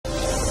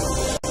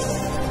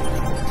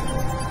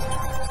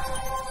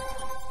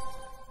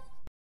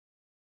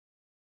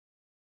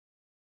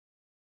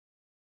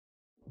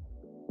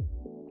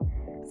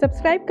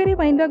Subscribe करें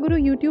महिंद्रा गुरु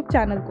YouTube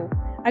channel को।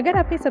 अगर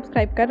आपने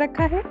सब्सक्राइब कर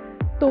रखा है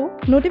तो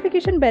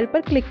नोटिफिकेशन बेल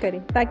पर क्लिक करें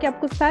ताकि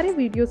आपको सारे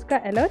वीडियोस का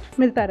अलर्ट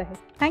मिलता रहे।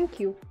 Thank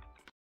you.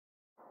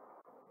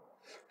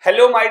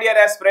 Hello my dear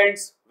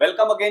aspirants,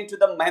 welcome again to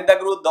the Mahindra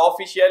Guru the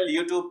official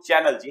YouTube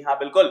channel. जी हाँ,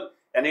 बिल्कुल,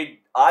 यानी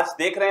आज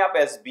देख रहे हैं आप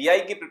एसबीआई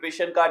की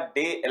प्रिपरेशन का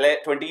डे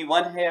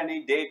 21 है, यानी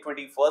डे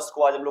 21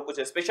 को आज हम लोग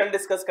कुछ स्पेशल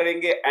डिस्कस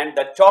करेंगे। And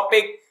the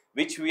topic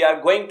which we are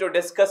going to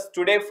discuss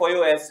today for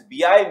your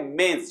SBI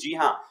mains. जी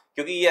हाँ,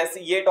 क्योंकि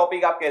ये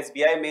टॉपिक आपके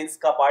एसबीआई मेंस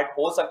का पार्ट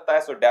हो सकता है,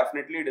 सो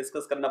डेफिनेटली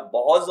डिस्कस करना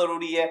बहुत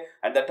जरूरी है।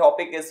 And the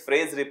topic is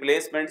phrase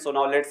replacement. So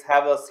now let's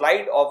have a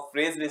slide of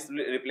phrase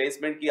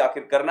replacement की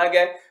आखिर करना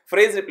क्या है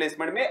फ्रेज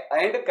रिप्लेसमेंट में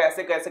एंड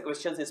कैसे कैसे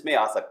क्वेश्चंस इसमें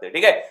आ सकते हैं।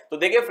 ठीक है, तो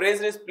देखिए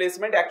फ्रेज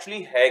रिप्लेसमेंट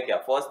एक्चुअली है क्या।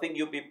 First thing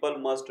you people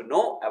must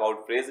know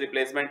about phrase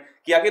replacement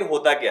कि आखिर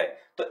होता क्या है।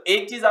 तो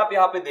एक चीज आप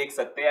यहाँ पे देख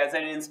सकते हैं एज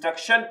एन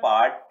इंस्ट्रक्शन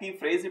पार्ट की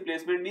फ्रेज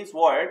रिप्लेसमेंट मींस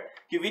व्हाट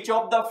कि which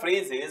of the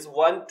phrases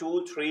 1 2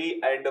 3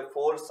 and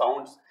 4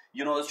 sounds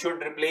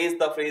should replace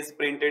the phrase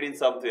printed in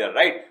somewhere,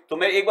 right? तो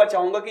मैं एक बार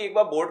चाहूंगा कि एक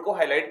बार बोर्ड को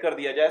हाईलाइट कर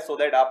दिया जाए so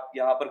that आप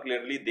यहाँ पर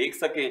क्लियरली देख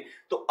सकें।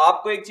 तो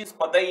आपको एक चीज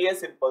पता ही है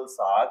सिंपल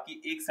सा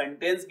कि एक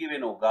सेंटेंस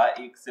गिवन होगा,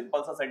 एक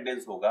सिंपल सा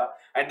सेंटेंस होगा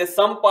and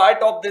some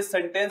part of this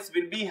sentence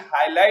will be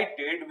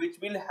highlighted which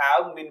will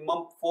have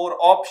minimum 4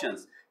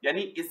 options,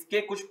 यानी इसके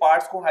कुछ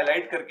पार्ट्स को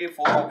हाईलाइट करके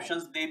 4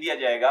 ऑप्शंस दे दिया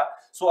जाएगा।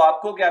 सो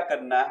आपको क्या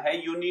करना है,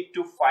 you need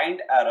to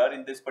find error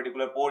in this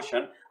particular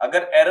portion.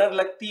 अगर एरर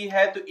लगती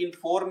है तो इन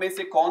 4 में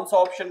से कौन सा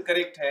ऑप्शन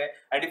करेक्ट है,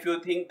 and if you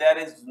think there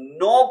is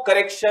no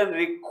correction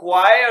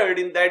required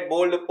in that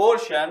bold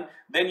portion,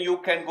 then you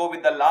can go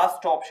with the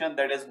last option,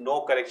 that is no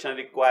correction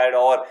required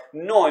or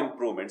no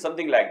improvement,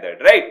 something like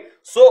that, right?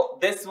 So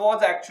this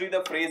was actually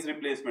the phrase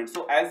replacement.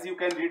 So as you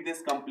can read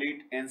this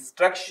complete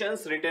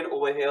instructions written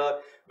over here,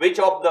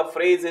 which of the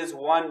phrases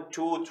 1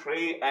 2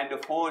 3 and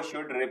 4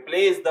 should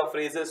replace the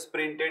phrases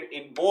printed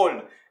in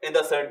bold in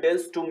the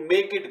sentence to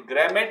make it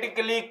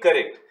grammatically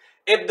correct.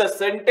 If the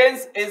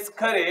sentence is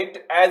correct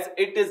as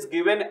it is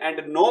given and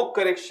no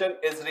correction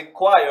is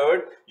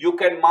required, you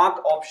can mark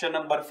option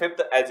number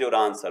 5th as your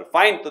answer.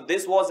 Fine. So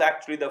this was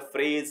actually the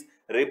phrase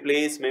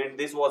replacement.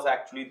 This was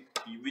actually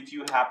which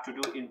you have to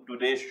do in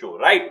today's show,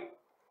 right?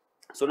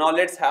 So now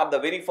let's have the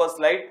very first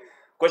slide.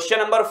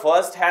 Question number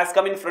first has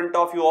come in front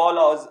of you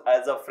all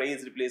as a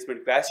phrase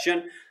replacement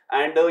question,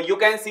 and you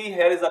can see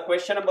here is a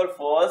question number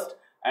first.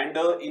 And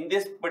in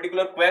this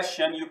particular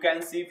question, you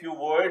can see few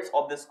words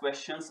of this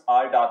questions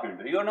are darkened.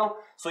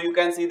 So you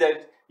can see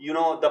that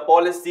the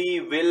policy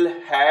will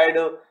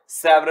had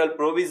several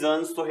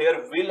provisions. So here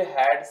will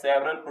had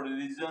several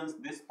provisions.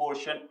 This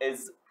portion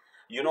is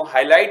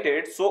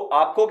highlighted. So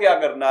आपको क्या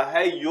करना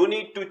है, you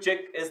need to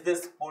check is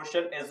this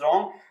portion is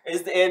wrong,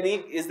 is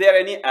there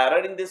any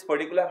error in this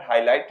particular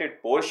highlighted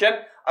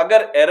portion.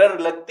 अगर error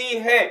लगती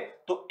है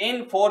तो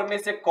इन 4 में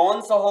से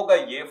कौन सा होगा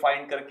ये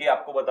फाइंड करके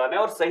आपको बताना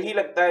है, और सही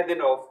लगता है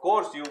then of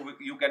course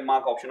you can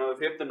mark option number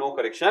 5th, no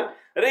correction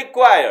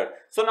required.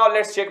 So now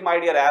let's check my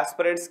dear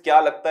aspirants, क्या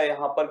लगता है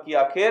यहाँ पर कि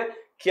आखिर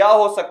क्या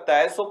हो सकता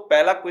है। सो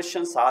पहला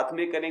क्वेश्चन साथ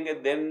में करेंगे,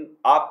 देन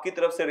आपकी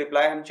तरफ से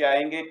रिप्लाई हम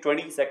चाहेंगे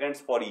 20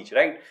 सेकंड्स फॉर ईच,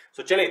 राइट?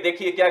 सो चलिए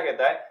देखिए क्या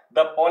कहता है,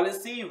 the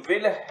policy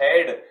will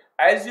had,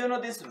 as you know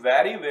this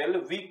very well,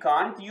 we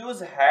can't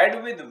use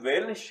had with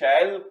will,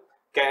 shell,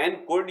 can,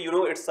 could,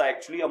 it's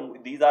actually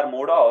these are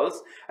modals,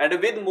 and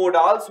with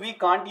modals we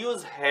can't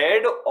use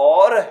had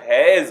or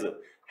has.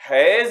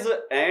 Has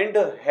and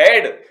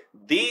had,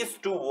 these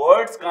two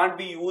words can't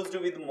be used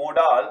with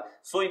modal,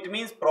 so it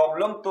means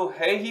problem तो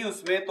है ही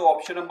उसमें, तो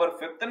option number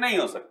 5th नहीं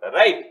हो सकता,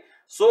 right?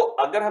 सो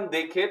अगर हम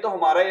देखें तो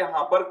हमारा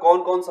यहाँ पर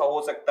कौन कौन सा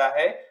हो सकता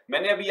है,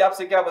 मैंने अभी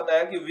आपसे क्या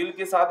बताया कि विल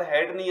के साथ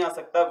हैड नहीं आ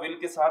सकता, विल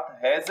के साथ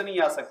हैज नहीं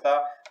आ सकता,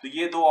 तो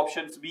ये 2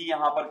 ऑप्शंस भी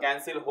यहाँ पर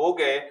कैंसिल हो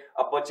गए।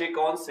 अब बचे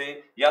कौन से,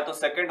 या तो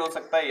सेकंड हो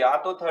सकता है या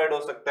तो थर्ड हो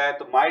सकता है।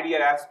 तो my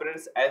dear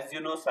aspirants, as you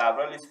know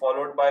several is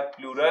followed by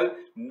plural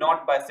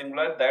not bye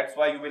singular, that's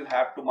why you will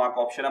have to mark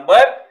option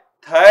number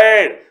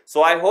 3rd.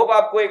 So I hope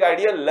आपको एक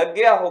आइडिया लग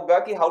गया होगा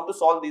कि how to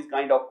solve this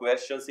kind of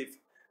questions if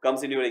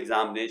comes in your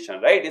examination,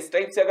 right? इस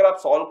type से अगर आप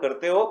सॉल्व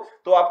करते हो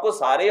तो आपको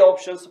सारे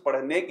ऑप्शंस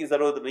पढ़ने की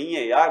जरूरत नहीं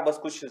है यार, बस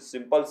कुछ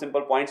सिंपल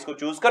पॉइंट्स को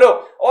चूज करो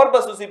और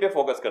बस उसी पे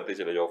फोकस करते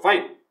चले जाओ।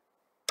 Fine.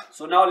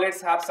 So now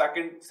let's have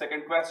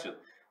second question.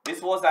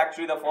 This was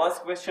actually the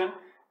first question.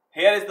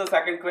 Here is the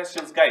second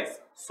question, guys.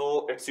 So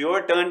it's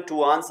your turn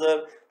to answer,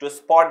 to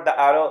spot the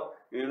error.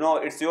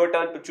 It's your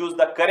turn to choose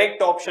the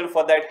correct option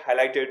for that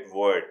highlighted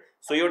word.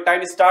 So your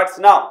time starts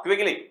now.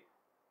 Quickly.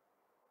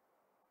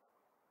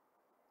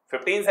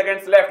 15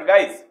 seconds left,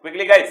 guys.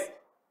 Quickly, guys.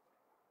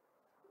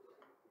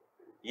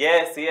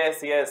 Yes.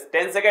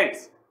 10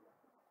 seconds.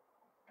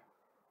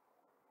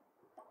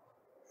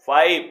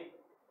 5,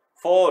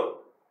 4,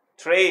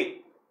 3,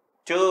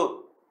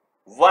 2,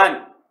 1.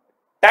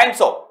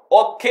 Time's up.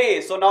 Okay.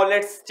 So now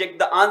let's check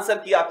the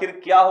answer कि आखिर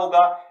क्या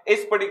होगा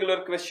इस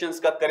particular questions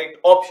का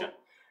correct option.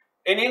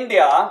 In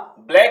India,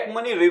 black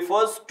money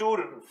refers to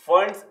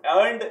funds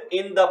earned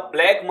in the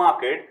black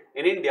market.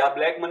 In India,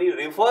 black money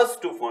refers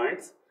to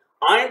funds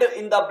earned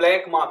in the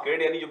black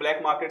market, यानी जो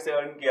black market से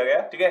earn किया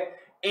गया, ठीक है,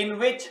 इन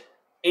विच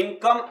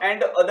income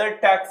and other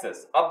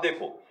taxes, अब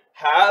देखो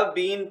have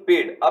been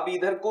paid, अब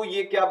इधर को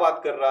ये क्या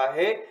बात कर रहा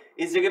है,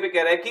 इस जगह पे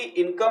कह रहा है कि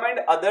income and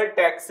other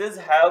taxes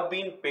have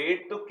been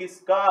paid, तो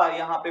किसका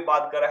यहां पे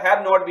बात कर रहा है,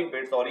 have not been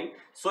paid, sorry,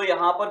 सो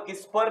यहां पर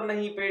किस पर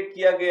नहीं पेड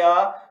किया गया,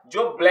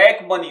 जो ब्लैक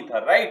मनी था,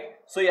 राइट,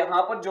 सो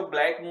यहां पर जो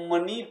ब्लैक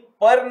मनी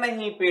पर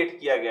नहीं पेड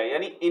किया गया,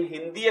 यानी इन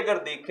हिंदी अगर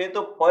देखें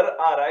तो पर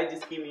आ रहा है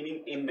जिसकी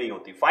मीनिंग इन नहीं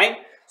होती, fine.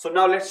 So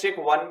now let's check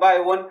one by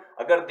one,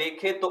 अगर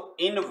देखें तो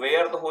इन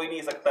वेयर तो हो ही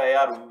नहीं सकता है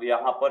यार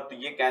यहां पर, तो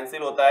ये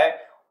कैंसिल होता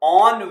है,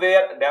 ऑन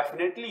वेयर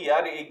डेफिनेटली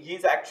यार, he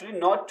is actually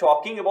not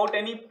talking about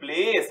any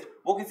place,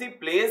 वो किसी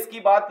प्लेस की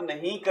बात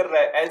नहीं कर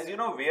रहा है, as you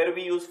know where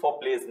we use for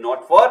place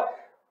not for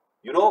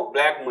you know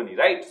black money,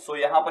 right, सो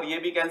यहां पर ये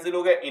भी कैंसिल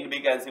हो गया, इन भी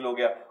कैंसिल हो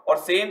गया, और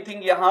सेम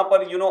थिंग यहां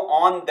पर you know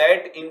on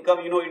that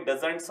income, you know it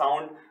doesn't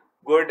sound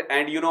good,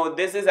 and you know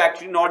this is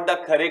actually not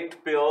the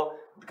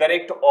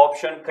correct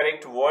option,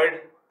 correct word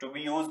to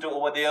be used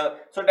over there,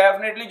 so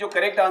definitely जो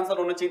correct answer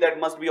होना चाहिए that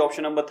must be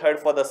option number 3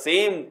 for the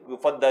same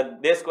for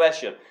this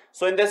question.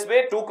 So in this way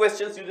 2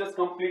 questions you just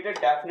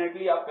completed,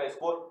 definitely आपका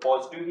score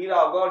positive ही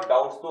रहा होगा और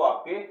doubts तो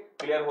आपके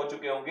clear हो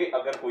चुके होंगे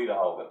अगर कोई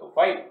रहा होगा तो,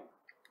 fine.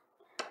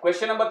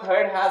 Question number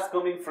 3 has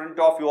come in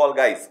front of you all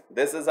guys.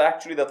 This is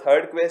actually the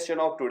third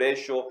question of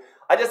today's show.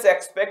 I just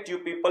expect you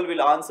people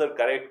will answer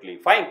correctly.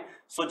 Fine.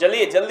 So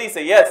चलिए जल्दी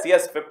से,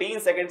 yes 15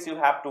 seconds you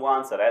have to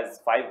answer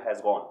as 5 has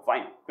gone.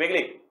 Fine.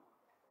 Quickly.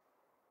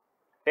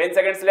 10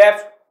 seconds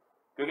left.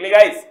 Quickly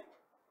guys.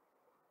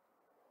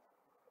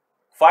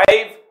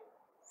 5,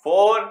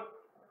 4,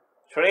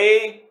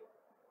 3,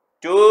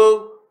 2,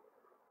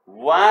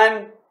 1.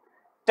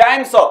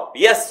 Time's up.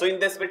 Yes. So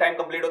in this way time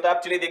complete होता है.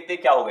 अब चलिए देखते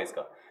हैं क्या होगा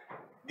इसका.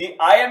 The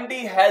IMD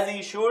has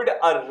issued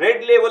a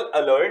red level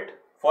alert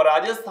for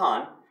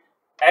Rajasthan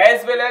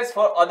as well as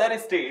for other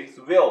states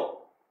where,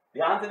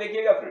 ध्यान से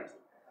देखिएगा friends,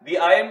 The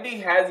IMD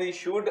has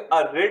issued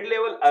a red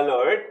level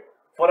alert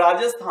for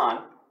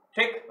Rajasthan,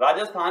 ठीक,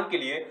 राजस्थान के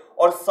लिए,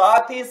 और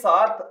साथ ही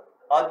साथ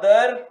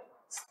अदर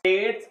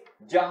स्टेट्स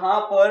जहां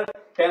पर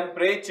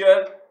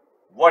टेम्परेचर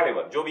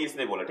whatever जो भी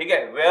इसने बोला, ठीक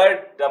है,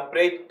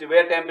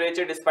 where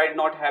temperature despite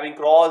not having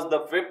crossed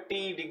the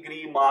 50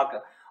 degree mark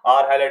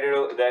are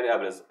highlighted their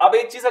average. अब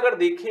एक चीज अगर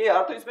देखें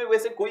यार तो इसमें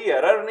वैसे कोई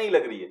एरर नहीं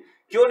लग रही है,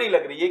 क्यों नहीं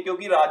लग रही है,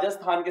 क्योंकि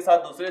राजस्थान के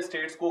साथ दूसरे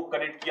स्टेट्स को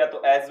कनेक्ट किया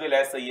तो एज वेल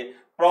एज सही है।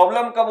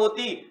 प्रॉब्लम कब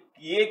होती,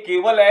 ये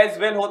केवल एज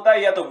वेल होता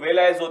है या तो वेल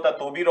एज होता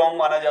तो भी रॉन्ग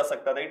माना जा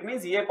सकता था, इट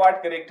मींस ये पार्ट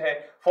करेक्ट है।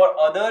 फॉर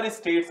अदर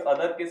स्टेट्स,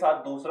 अदर के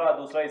साथ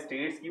दूसरा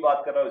स्टेट्स की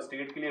बात कर रहा हूं,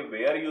 स्टेट के लिए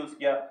वेयर यूज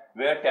किया,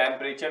 वेयर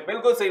टेम्परेचर,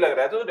 बिल्कुल सही लग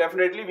रहा है, तो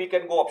definitely we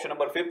can go option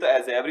number 5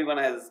 as everyone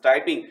has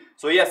typing,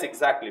 so yes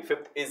exactly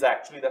 5th is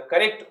actually the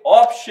correct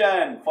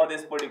option for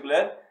this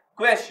particular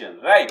question,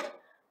 right.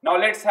 Now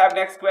let's have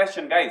next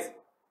question guys.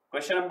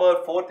 Question number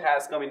 4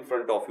 has come in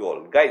front of you all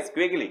guys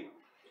quickly.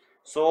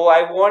 So I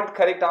want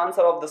correct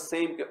answer of the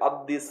same of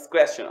this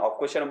question of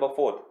question number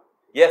 4.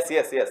 Yes.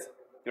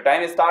 Your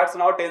time starts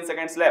now. 10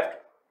 seconds left.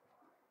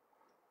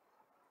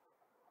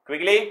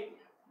 Quickly.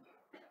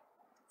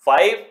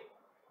 5,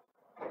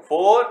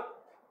 4,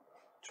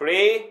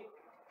 3,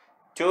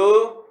 2,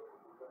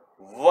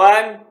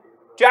 1.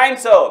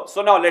 Time's up.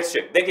 So now let's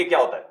check. देखिए क्या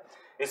होता है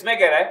इसमें,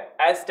 कह रहा है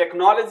as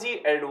technology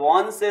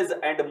advances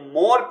and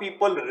more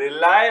people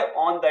rely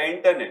on the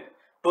internet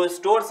to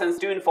store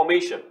sensitive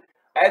information.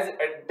 As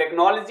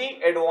technology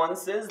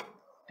advances,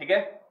 ठीक है,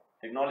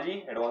 टेक्नोलॉजी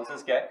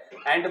एडवांसेस क्या है,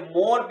 एंड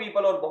मोर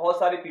पीपल, और बहुत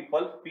सारे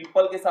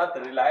पीपल के साथ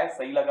रिलाय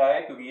सही लगा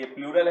है क्योंकि ये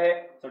प्लूरल है,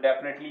 तो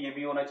डेफिनेटली ये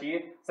भी होना चाहिए,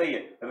 सही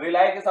है।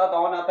 रिलाय के साथ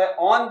ऑन आता है,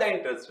 ऑन द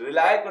इंटरेस्ट,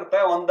 रिलाय करता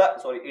है on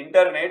the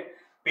internet,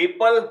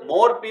 people,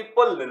 more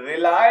people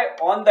rely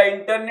on the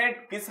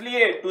internet, किस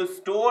लिए, टू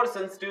स्टोर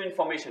सेंसिटिव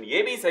इंफॉर्मेशन,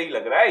 ये भी सही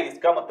लग रहा है,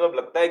 इसका मतलब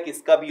लगता है कि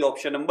इसका भी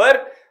ऑप्शन नंबर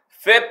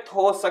 5th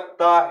हो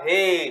सकता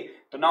है।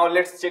 तो now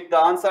let's check the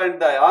answer, and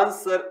the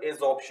answer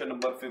is option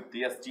number 5th।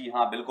 Yes जी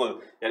हाँ बिल्कुल,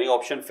 यानी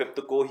ऑप्शन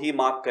 5th को ही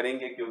मार्क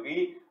करेंगे, क्योंकि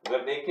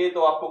अगर देखें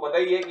तो आपको पता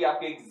ही है कि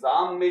आपके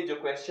एग्जाम में जो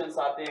क्वेश्चंस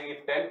आते हैं,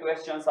 10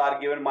 questions are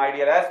given my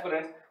dear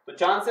aspirants, तो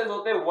चांसेस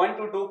होते हैं 1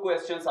 to 2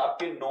 क्वेश्चंस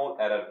आपके नो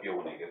एरर के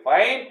होने के,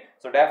 फाइन।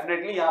 सो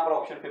डेफिनेटली यहां पर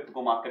ऑप्शन 5th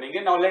को मार्क करेंगे।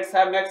 Now let's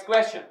have next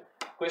question.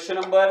 Question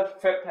number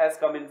 5th has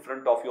come in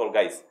front of you all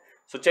guys.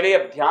 सो चलिए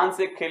अब ध्यान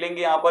से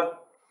खेलेंगे यहां पर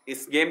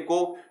इस गेम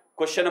को,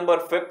 क्वेश्चन नंबर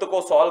 5th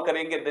को सॉल्व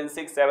करेंगे, then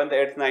 6th 7th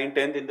 8th 9th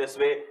 10th, in this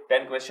way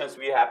 10 questions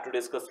we have to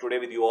discuss today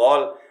with you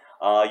all,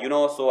 you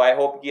know, so I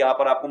hope कि यहां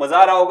पर आपको मजा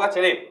आ रहा होगा।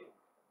 चलिए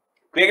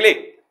quickly,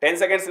 10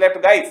 seconds left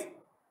guys.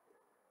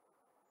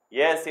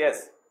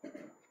 Yes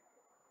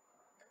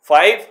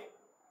 5,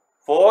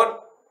 4,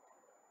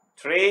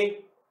 3,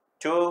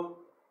 2,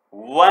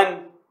 1.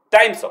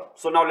 Time's up.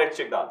 So now let's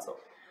check the answer.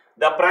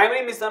 The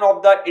primary mission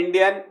of the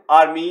Indian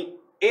Army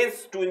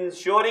is to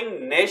ensuring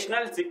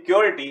national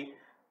security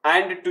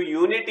and to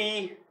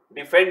unity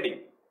defending.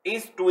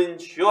 Is to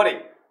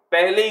ensuring,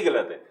 पहले ही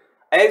गलत है।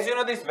 As you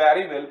know this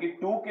very well कि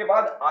to के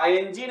बाद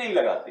ing नहीं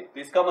लगाते,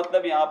 तो इसका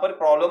मतलब यहाँ पर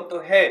प्रॉब्लम तो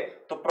है,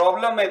 तो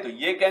प्रॉब्लम है तो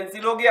ये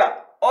कैंसिल हो गया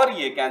और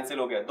ये कैंसिल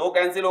हो गया, 2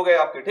 कैंसिल हो गए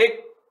आपके,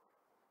 ठीक।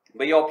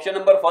 भाई ऑप्शन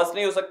नंबर फर्स्ट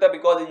नहीं हो सकता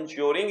because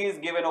ensuring is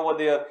given over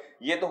there,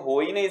 ये तो हो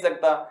ही नहीं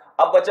सकता।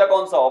 अब बचा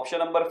कौन सा, ऑप्शन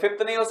नंबर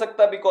फिफ्थ नहीं हो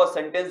सकता बिकॉज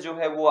सेंटेंस जो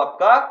है वो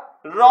आपका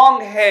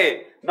रॉन्ग है।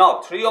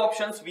 Now three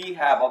options we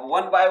have, अब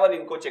वन बाय वन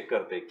इनको चेक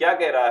करते हैं। क्या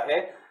कह रहा है,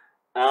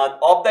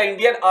 of the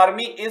Indian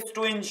Army is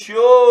to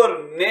ensure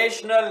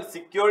national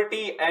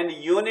security and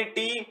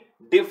unity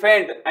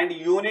defend and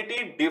unity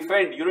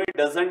defend, unity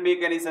doesn't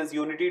make any sense,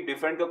 unity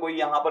defend का कोई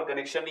यहाँ पर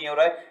कनेक्शन नहीं हो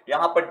रहा है,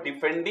 यहाँ पर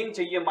डिफेंडिंग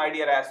चाहिए माय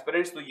डियर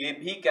एस्पिरेंट्स, तो ये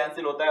भी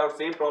कैंसिल होता है और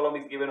same problem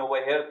is given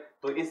over here,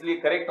 तो इसलिए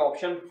करेक्ट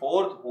ऑप्शन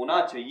फोर्थ होना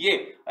चाहिए।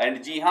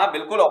 एंड जी हाँ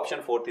बिल्कुल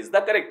option fourth is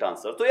the correct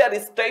answer. तो यार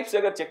इस टाइप से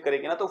अगर चेक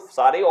करेंगे ना तो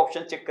सारे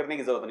ऑप्शन चेक करने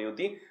की जरूरत नहीं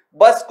होती,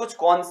 बस कुछ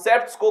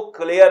कॉन्सेप्ट्स को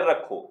क्लियर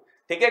रखो,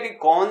 ठीक है, कि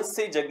कौन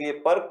सी जगह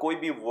पर कोई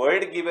भी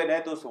वर्ड गिवन है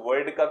तो उस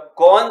वर्ड का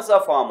कौन सा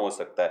फॉर्म हो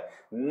सकता है,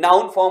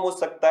 नाउन फॉर्म हो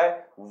सकता है,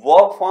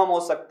 वर्ब फॉर्म हो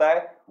सकता है,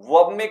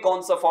 वर्ब में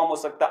कौन सा फॉर्म हो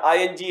सकता है,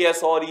 आईएनजी,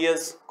 एस और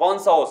ईएस कौन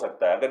सा हो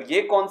सकता है। अगर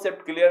ये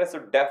कॉन्सेप्ट क्लियर है तो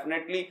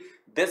definitely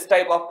this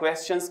type of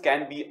questions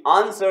can be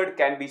answered,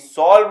 can be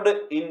solved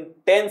in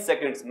 10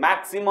 seconds,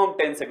 maximum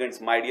 10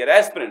 seconds my dear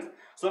aspirants.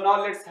 So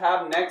now let's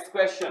have next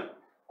question,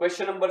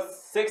 question number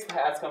 6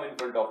 has come in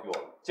front of you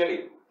all.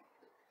 चलिए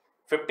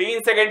 15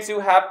 seconds you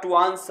have to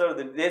answer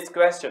this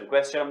question,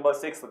 question number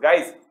 6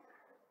 guys,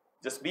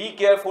 just be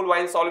careful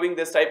while solving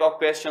this type of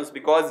questions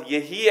because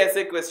यही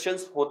ऐसे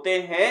questions होते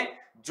हैं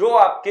जो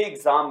आपके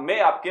exam में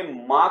आपके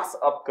marks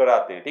up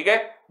कराते हैं, ठीक है,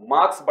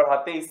 मार्क्स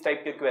बढ़ाते हैं इस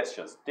टाइप के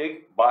क्वेश्चंस। ठीक,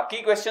 बाकी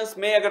क्वेश्चंस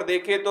में अगर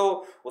देखें तो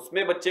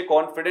उसमें बच्चे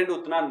कॉन्फिडेंट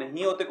उतना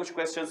नहीं होते, कुछ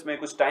क्वेश्चंस में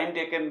कुछ टाइम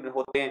टेकन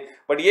होते हैं,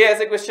 बट ये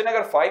ऐसे क्वेश्चन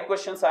अगर 5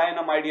 क्वेश्चंस आए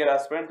ना माय डियर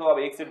एस्पिरेंट तो आप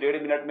 1 से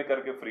 1.5 मिनट में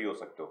करके फ्री हो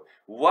सकते हो,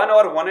 1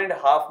 और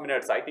 1.5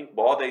 मिनट्स आई थिंक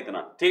बहुत है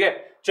इतना, ठीक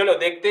है। चलो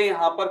देखते हैं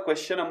यहाँ पर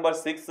क्वेश्चन नंबर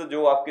 6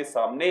 जो आपके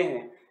सामने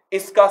है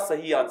इसका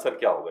सही आंसर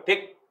क्या होगा।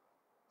 ठीक,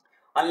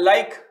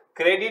 unlike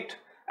credit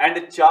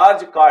and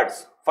charge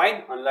cards, fine,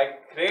 unlike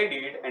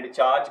credit and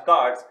charge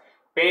cards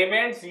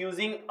payments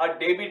using a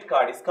debit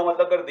card, इसका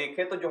मतलब अगर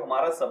देखें तो जो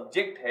हमारा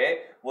सब्जेक्ट है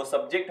वो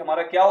सब्जेक्ट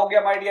हमारा क्या हो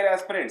गया my dear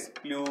aspirants,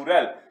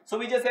 plural. So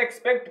we just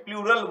expect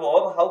plural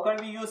verb, how can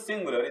we use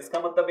singular, इसका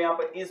मतलब यहाँ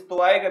पर इज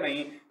तो आएगा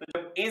नहीं, तो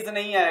जब इज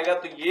नहीं आएगा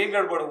तो ये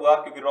गड़बड़ हुआ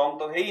क्योंकि रॉन्ग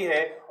तो है ही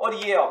है, और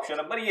ये ऑप्शन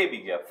नंबर ये भी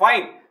गया,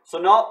 फाइन। सो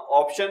नाउ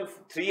ऑप्शन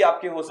 3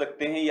 आपके हो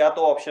सकते हैं, या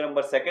तो ऑप्शन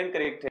नंबर 2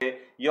 करेक्ट है,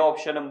 या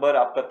ऑप्शन नंबर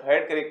आपका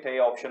 3 करेक्ट है,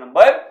 या ऑप्शन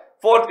नंबर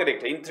 4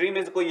 करेक्ट है, इन 3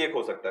 में से कोई एक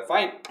हो सकता है,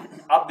 फाइन।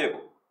 अब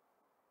देखो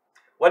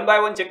वन बाय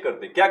वन चेक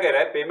करते, क्या कह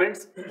रहा है,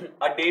 payments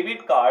a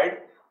debit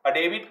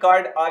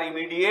card are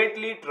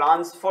immediately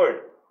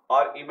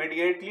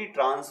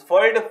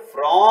transferred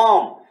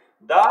from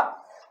the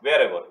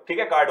wherever, ठीक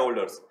है, card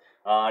holders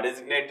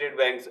designated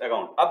bank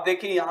account. अब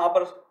देखिए यहां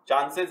पर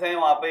चांसेस हैं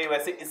वहां पे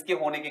वैसे इसके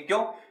होने के,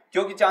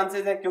 क्योंकि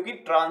चांसेस है क्योंकि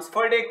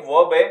ट्रांसफर्ड एक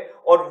वर्ब है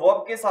और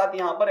वर्ब के साथ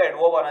यहां पर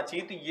एडवर्ब आना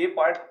चाहिए, तो ये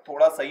पार्ट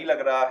थोड़ा सही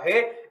लग रहा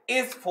है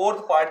इस फोर्थ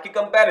पार्ट की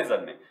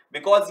कंपैरिजन में,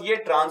 बिकॉज ये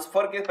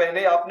ट्रांसफर के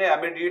पहले आपने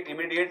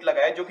इमीडिएट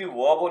लगाया जो कि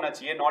वर्ब होना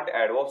चाहिए नॉट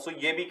एडवर्ब, सो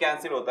ये भी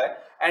कैंसिल होता है।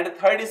 एंड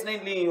थर्ड इसलिए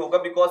नहीं होगा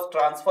बिकॉज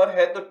ट्रांसफर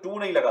है तो टू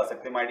नहीं लगा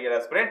सकते माय डियर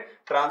एस्पिरेंट,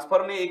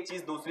 ट्रांसफर में एक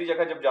चीज दूसरी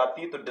जगह जब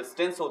जाती है तो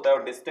डिस्टेंस होता है,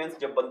 और डिस्टेंस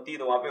जब बनती है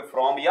तो वहां पे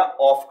फ्रॉम या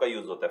ऑफ का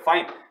यूज होता है,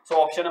 fine. So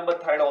option number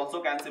 3 also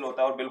cancel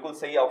होता है और बिल्कुल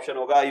सही ऑप्शन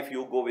होगा if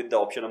you go with the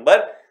option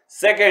number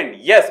 2,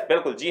 yes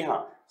बिल्कुल जी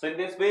हाँ। सो in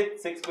this way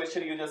 6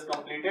 question you just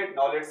completed,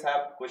 now let's have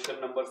question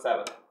number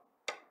 7।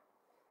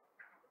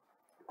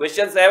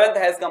 Question 7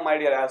 has come my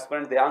dear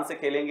aspirant, ध्यान से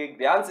खेलेंगे,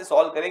 ध्यान से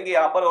सॉल्व करेंगे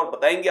यहाँ पर और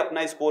बताएंगे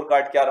अपना स्कोर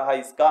कार्ड क्या रहा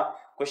इसका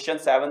क्वेश्चन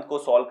 7 को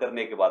सॉल्व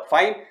करने के बाद,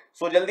 फाइन।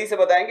 सो जल्दी से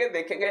बताएंगे,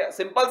 देखेंगे,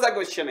 सिंपल सा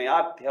क्वेश्चन है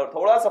यार,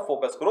 थोड़ा सा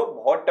फोकस करो,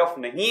 बहुत टफ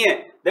नहीं है।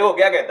 देखो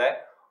क्या कहता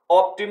है,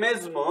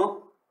 optimism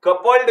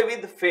coupled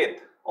with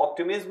faith,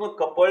 optimism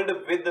coupled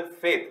with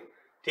faith,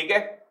 ठीक है,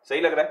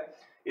 सही लग रहा है,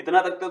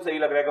 इतना तक तो सही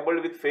लग रहा है,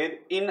 coupled with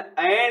faith in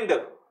and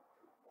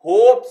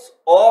hopes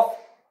of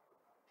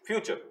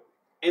future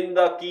in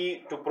the key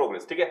to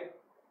progress, ठीक है।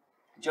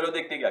 चलो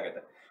देखते हैं क्या कहता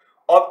है,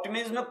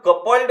 ऑप्टिमिज्म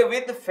कपल्ड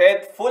विद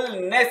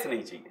फेथफुलनेस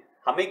नहीं चाहिए,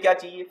 हमें क्या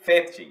चाहिए,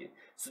 फेथ चाहिए,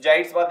 सो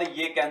जाहिर सी बात है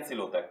ये कैंसिल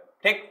होता है,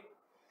 ठीक।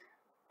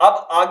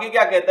 अब आगे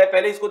क्या कहता है,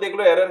 पहले इसको देख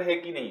लो एरर है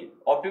कि नहीं है,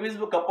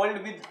 optimism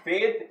coupled with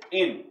faith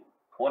in,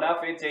 होना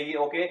फेथ चाहिए,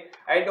 okay,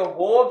 and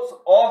hopes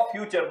of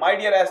future, my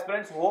dear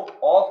aspirants hope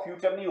of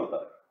future नहीं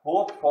होता,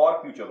 होप फॉर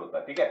फ्यूचर होता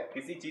है, ठीक है,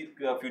 किसी चीज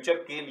फ्यूचर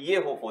के लिए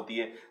होप होती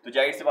है, तो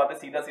जाहिर सी बात है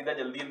सीधा सीधा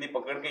जल्दी जल्दी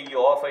पकड़ के ये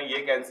ऑफ है, ये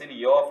कैंसिल,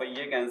 ये ऑफ है,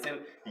 ये कैंसिल,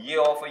 ये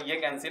ऑफ है, ये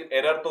कैंसिल,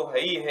 एरर तो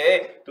है ही है,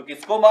 तो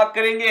किसको मार्क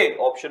करेंगे,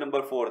 ऑप्शन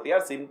नंबर 4। यार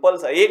सिंपल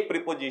सा एक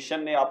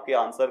प्रीपोजिशन ने आपके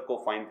आंसर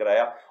को फाइंड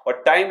कराया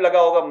और टाइम लगा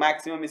होगा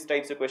मैक्सिमम इस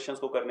टाइप से क्वेश्चंस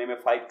को करने में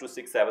 5 to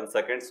 6 7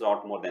 seconds,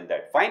 not more than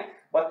that, fine.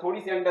 बस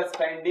थोड़ी सी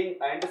अंडरस्टैंडिंग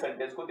एंड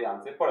सेंटेंस को ध्यान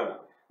से पढ़ना।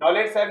 Now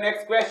let's have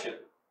next question,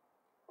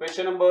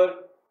 question number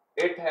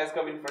 8 has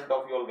come in front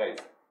of you all guys,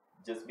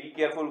 just be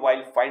careful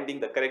while finding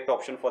the correct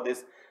option for this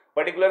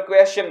particular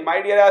question my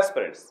dear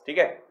aspirants, ठीक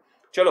है।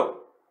 चलो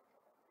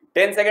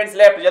 10 seconds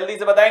left, जल्दी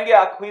से बताएंगे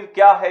आखिर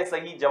क्या है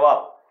सही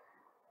जवाब,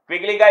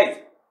 quickly guys,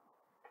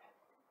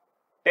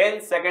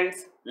 10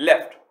 seconds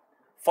left,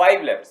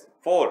 5 left,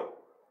 4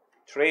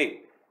 3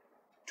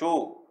 2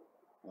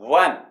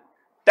 1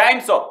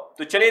 times of.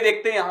 तो चलिए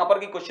देखते हैं यहां पर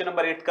कि क्वेश्चन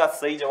नंबर 8 का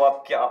सही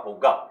जवाब क्या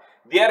होगा।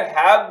 There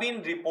have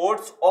been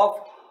reports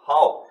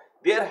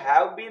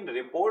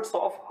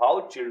of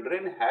how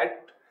children had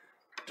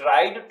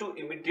tried to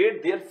imitate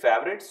their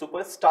favorite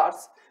superstars.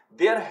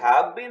 There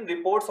have been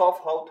reports of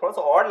how, थोड़ा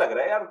सा और लग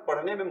रहा है यार,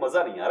 पढ़ने में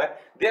मजा नहीं आ रहा है।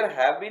 There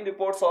have been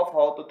reports of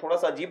how, तो थोड़ा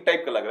सा अजीब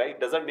टाइप का लग रहा है। It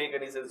doesn't make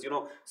any sense, you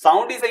know,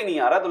 sound ही सही नहीं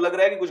आ रहा, तो लग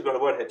रहा है कि कुछ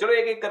गड़बड़ है। चलो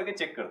एक एक करके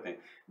चेक करते हैं।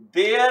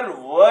 There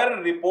were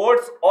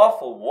reports of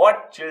what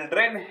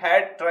children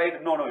had tried,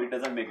 no, it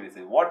doesn't make any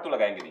sense, what तो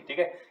लगाएंगे नहीं, ठीक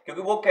है,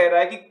 क्योंकि वो कह रहा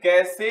है कि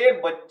कैसे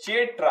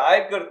बच्चे ट्राई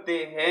करते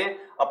हैं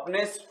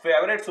अपने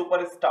फेवरेट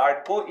सुपरस्टार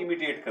को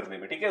इमिटेट करने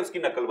में, ठीक है, उसकी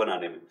नकल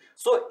बनाने में।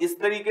 सो इस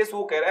तरीके से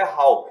वो कह रहा है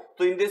हाउ,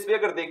 तो इन दिस वे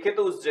अगर देखें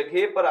तो उस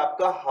जगह पर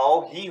आपका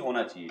हाउ ही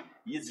होना चाहिए,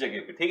 इस जगह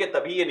पे, ठीक है,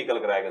 तभी ये निकल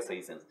कर आएगा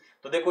सही सेंस।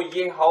 तो देखो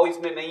ये हाउ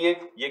इसमें नहीं है,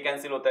 ये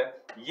कैंसिल होता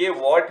है, ये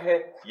व्हाट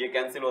है, ये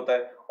कैंसिल होता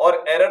है,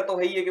 और एरर तो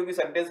है ही है क्योंकि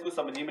सेंटेंस को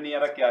समझ में नहीं आ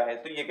रहा क्या है,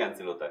 तो ये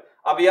कैंसिल होता है।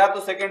 अब या तो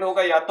सेकंड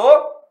होगा या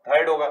तो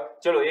थर्ड होगा।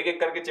 चलो एक एक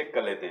करके चेक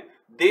कर लेते हैं।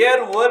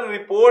 There were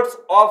reports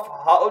of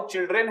how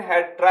children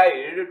had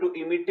tried to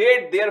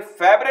imitate their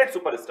favorite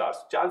superstars.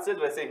 Chances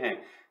वैसे हैं।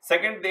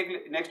 सेकंड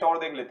नेक्स्ट और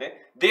देख लेते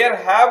हैं। There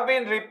have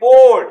been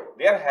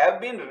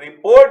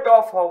report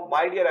of how,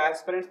 my dear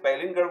aspirants,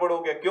 पहले गड़बड़ हो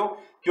गया, क्यों?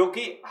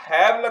 क्योंकि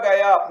have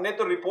लगाया आपने,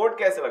 तो रिपोर्ट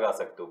कैसे लगा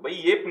सकते हो भाई,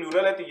 ये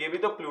प्लूरल है तो ये भी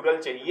तो प्लूरल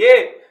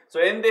चाहिए। सो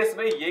इन दिस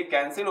में ये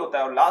कैंसिल होता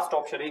है और लास्ट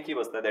ऑप्शन एक ही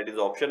बचता है, that is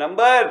option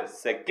number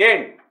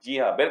second. जी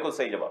हाँ, बिल्कुल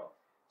सही जवाब।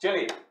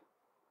 चलिए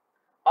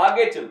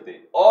आगे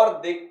चलते और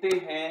देखते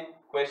हैं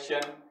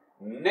क्वेश्चन,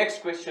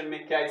 नेक्स्ट क्वेश्चन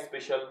में क्या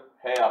स्पेशल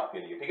है आपके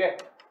लिए, ठीक है।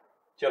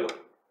 चलो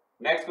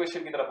नेक्स्ट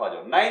क्वेश्चन की तरफ आ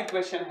जाओ। 9th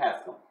question has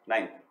come.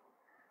 9th,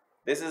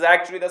 this is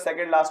actually the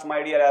second last,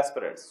 my dear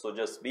aspirants, so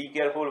just be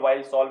careful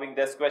while solving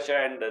this question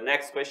and the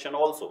next question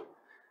also,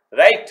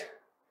 right?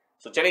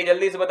 so चलिए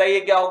जल्दी से बताइए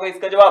क्या होगा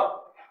इसका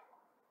जवाब।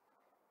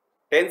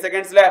 10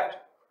 seconds left।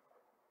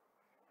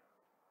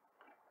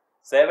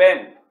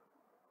 7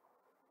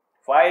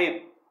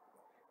 5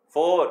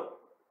 4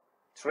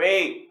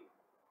 3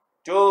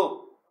 2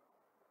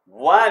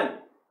 1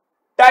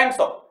 times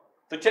of.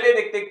 तो चलिए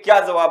देखते हैं क्या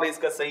जवाब है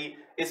इसका सही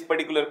इस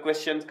पर्टिकुलर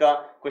क्वेश्चन का,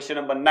 क्वेश्चन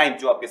नंबर 9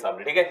 जो आपके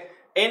सामने, ठीक है।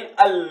 इन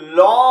a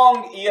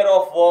long year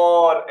of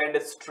war and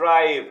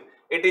strive,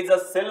 it is a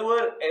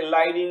silver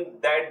lining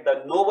that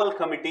the Nobel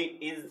committee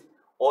is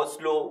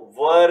Oslo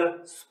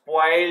were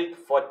spoiled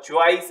for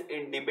choice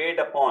in debate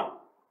upon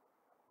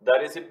the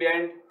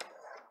recipient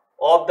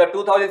of the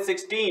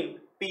 2016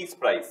 Peace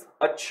Prize.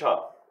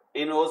 अच्छा,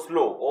 इन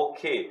Oslo,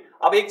 okay.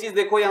 अब एक चीज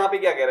देखो यहाँ पे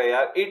क्या कह रहा है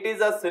यार, it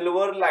is a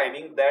silver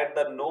lining that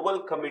the Nobel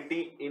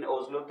committee in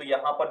Oslo. तो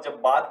यहाँ पर जब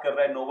बात कर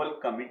रहा है नोबल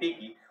कमिटी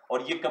की,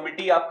 और ये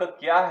कमिटी आपका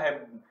क्या है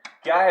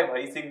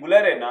भाई,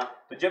 सिंगुलर है ना,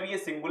 तो जब ये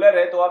सिंगुलर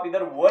है तो आप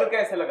इधर वर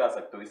कैसे लगा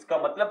सकते हो, इसका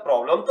मतलब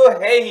प्रॉब्लम तो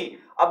है ही।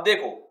 अब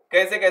देखो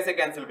कैसे कैसे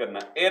कैंसिल करना,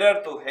 एरर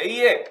तो है ही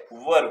है,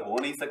 वर हो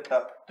नहीं सकता,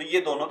 तो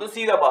ये दोनों तो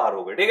सीधा बाहर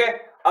हो गए, ठीक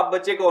है। अब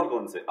बच्चे कौन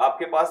कौन से,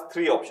 आपके पास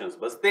 3 ऑप्शंस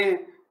बचते हैं।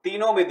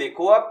 तीनों में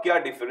देखो आप क्या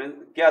डिफरेंस,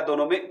 क्या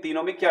दोनों में,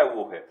 तीनों में क्या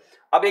वो है।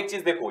 अब एक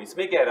चीज देखो,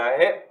 इसमें कह रहा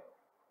है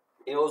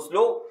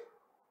Oslo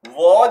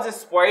was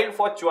spoiled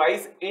for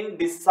choice in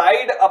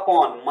decide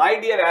upon, my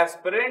dear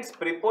aspirants,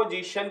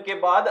 preposition के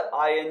बाद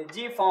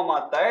ing फॉर्म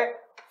आता है,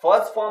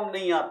 फर्स्ट फॉर्म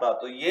नहीं आता,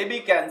 तो ये भी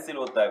कैंसिल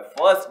होता है,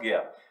 फर्स्ट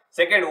गया।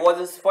 Second,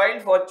 was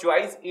spoiled for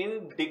choice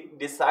in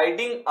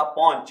deciding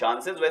upon,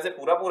 chances वैसे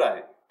पूरा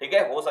है, ठीक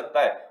है, हो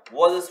सकता है।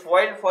 was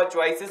spoiled for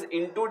choices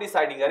into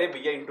deciding, अरे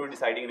भैया into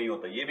deciding नहीं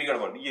होता, ये भी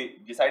गड़बड़, ये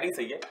deciding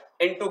सही है,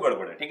 into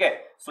गड़बड़ है, ठीक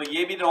है। सो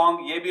ये भी रॉन्ग,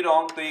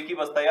 तो एक ही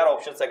बचता है यार,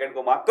 ऑप्शन सेकंड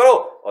को मार्क करो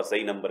और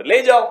सही नंबर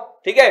ले जाओ,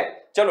 ठीक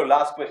है। चलो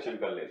लास्ट क्वेश्चन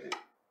कर लेते हैं,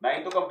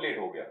 9 तो कंप्लीट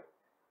हो गया।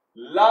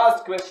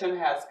 Last question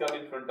has come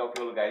in front of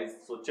you guys.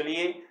 सो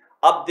चलिए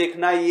अब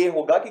देखना ये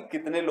होगा कि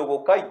कितने लोगों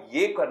का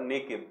ये करने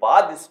के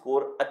बाद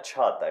स्कोर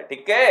अच्छा आता है,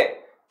 ठीक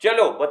है।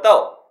 चलो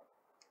बताओ,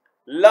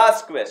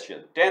 last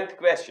question, 10th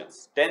question,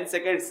 10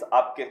 seconds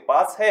आपके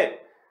पास है,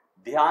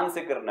 ध्यान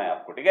से करना है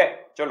आपको, ठीक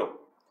है। चलो,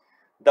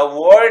 the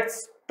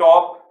world's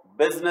top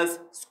business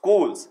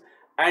schools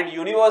and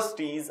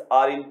universities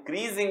are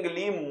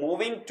increasingly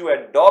moving to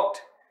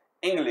adopt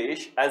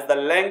English as the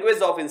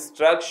language of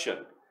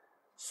instruction.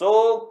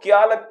 सो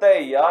क्या लगता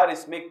है यार,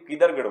 इसमें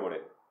किधर गड़बड़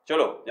है?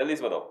 चलो जल्दी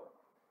से बताओ।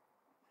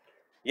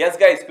 यस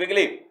गाइस,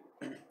 क्विकली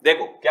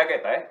देखो क्या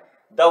कहता है,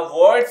 the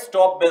world's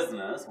top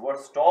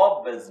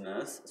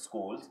business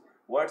schools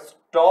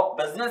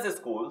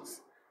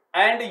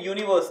and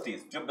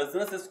universities, जो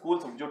business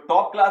schools, जो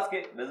top class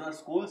के business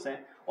schools हैं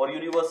और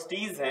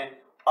universities हैं,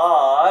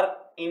 are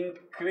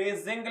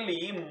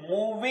increasingly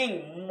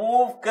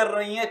move कर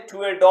रही हैं to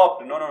adopt,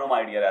 no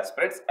my dear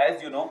aspirants,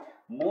 as you know,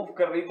 move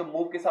कर रही, तो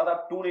मूव के साथ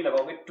आप टू नहीं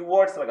लगाओगे,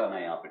 टूवर्ड्स लगाना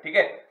है यहाँ पे, ठीक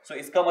है। सो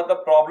इसका मतलब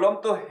प्रॉब्लम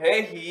तो है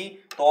ही,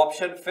 तो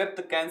ऑप्शन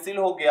 5th कैंसिल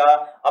हो गया।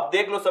 अब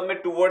देख लो सब में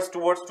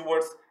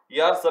टूवर्ड्स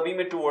यार, सभी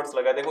में टूवर्ड्स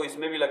लगा, देखो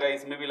इसमें भी लगा,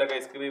 इसमें भी लगा,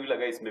 इसमें भी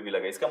लगा, इसमें भी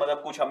लगा, इसका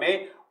मतलब कुछ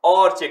हमें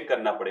और चेक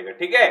करना पड़ेगा,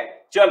 ठीक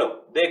है। चलो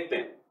देखते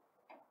हैं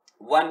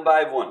 1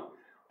 by 1।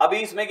 अभी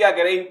इसमें क्या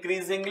कह रहे हैं,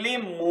 increasingly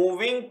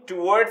moving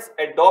towards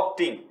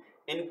adopting,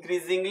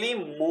 increasingly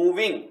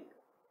moving,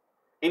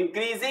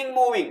 increasing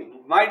moving.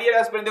 My dear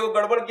aspirant, देखो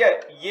गड़बड़ क्या है,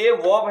 ये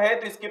वर्ब है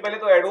तो इसके पहले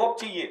तो एडवर्ब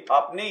चाहिए,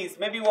 आपने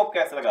इसमें भी वर्ब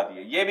कैसे लगा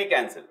दिया, ये भी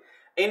कैंसिल।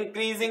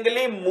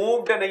 इंक्रीजिंगली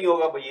मूव्ड नहीं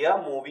होगा भैया,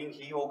 मूविंग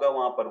ही होगा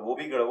वहां पर, वो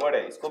भी गड़बड़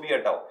है, इसको भी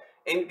हटाओ।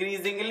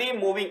 Increasingly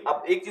moving.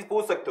 अब एक चीज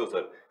पूछ सकते हो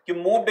सर कि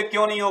मूव्ड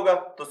क्यों नहीं होगा,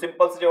 तो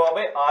सिंपल से जवाब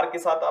है आर के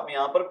साथ आप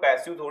यहां पर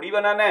पैसिव थोड़ी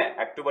बनाना है,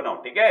 एक्टिव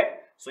बनाओ, ठीक है।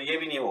 सो ये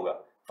भी नहीं होगा,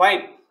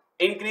 fine.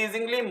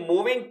 Increasingly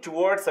moving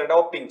towards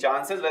adopting,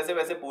 chances वैसे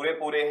वैसे पूरे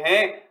पूरे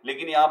हैं,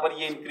 लेकिन यहां पर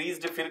ये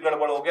इंक्रीज्ड फिर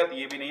गड़बड़ हो गया, तो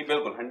ये भी नहीं,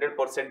 बिल्कुल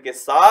 100% के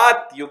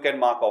साथ you can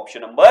mark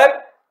option number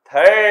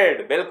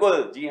third,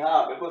 बिल्कुल जी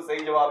हाँ, बिल्कुल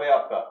सही जवाब है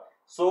आपका।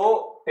 सो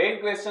 10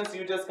 questions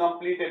you just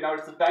completed, now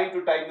it's time to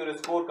type your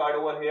score card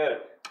over here,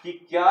 कि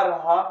क्या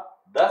रहा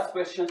 10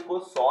 क्वेश्चंस को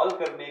सॉल्व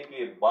करने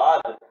के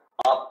बाद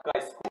आपका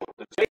स्कोर।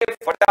 तो चलिए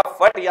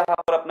फटाफट यहां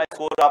पर अपना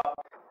स्कोर आप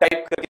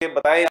टाइप करके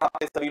बताएं यहाँ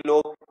पे सभी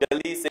लोग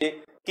जल्दी से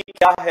कि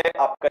क्या है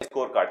आपका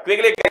score card.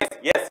 Quickly guys,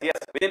 yes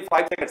yes, with in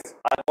 5 seconds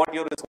I want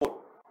your score.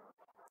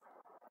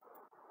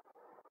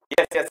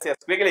 Yes yes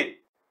yes, quickly.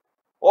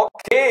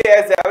 Okay,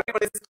 as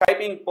everyone is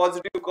typing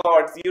positive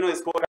cards,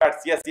 score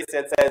cards. Yes, yes,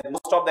 yes, yes.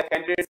 Most of the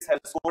candidates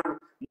have scored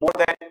more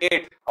than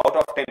 8 out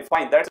of 10.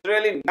 Fine, that's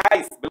really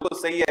nice. बिल्कुल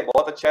सही है,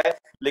 बहुत अच्छा है।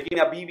 लेकिन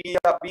अभी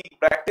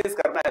practice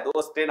करना है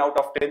दोस्त, 10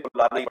 out of 10 तो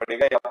लाना ही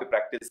पड़ेगा यहाँ पे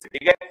प्रैक्टिस से,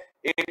 ठीक है।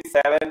 8,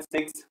 7,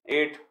 6,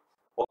 8,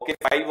 ओके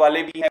 5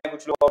 वाले भी हैं,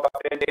 कुछ लोग आउट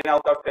ऑफ 10, 10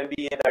 आउट ऑफ 10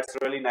 भी है। That's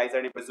really nice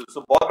and impressive.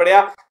 सो बहुत बढ़िया।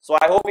 सो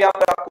आई होप यहाँ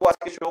पर आपको आज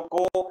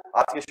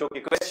के शो के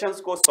क्वेश्चंस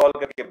को सॉल्व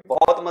करके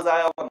बहुत मजा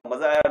आया होगा।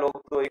 मजा आया लोग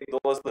तो एक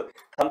दोस्त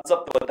थम्स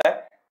अप तो बताए,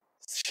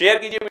 शेयर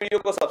कीजिए वीडियो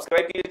को,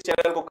 सब्सक्राइब कीजिए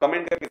चैनल को,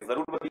 कमेंट करके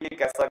जरूर बताइए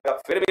कैसा लगा।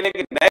 फिर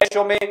मिलेंगे नए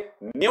शो में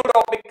न्यू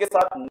टॉपिक के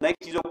साथ, नई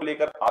चीजों को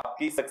लेकर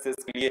आपकी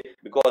सक्सेस के लिए,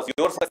 because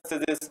your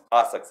success is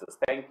our success.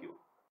 Thank you.